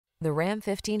The Ram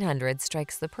 1500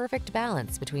 strikes the perfect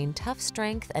balance between tough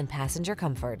strength and passenger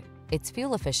comfort. Its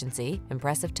fuel efficiency,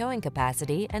 impressive towing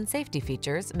capacity, and safety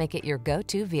features make it your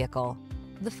go-to vehicle.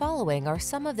 The following are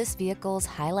some of this vehicle's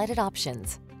highlighted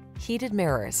options: heated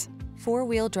mirrors,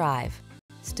 four-wheel drive,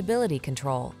 stability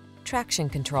control, traction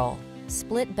control,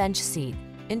 split bench seat,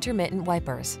 intermittent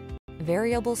wipers,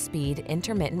 variable speed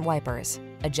intermittent wipers,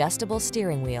 adjustable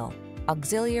steering wheel,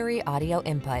 auxiliary audio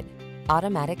input,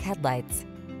 automatic headlights.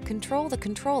 Control the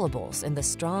controllables in the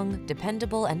strong,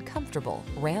 dependable, and comfortable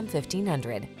Ram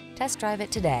 1500. Test drive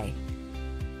it today.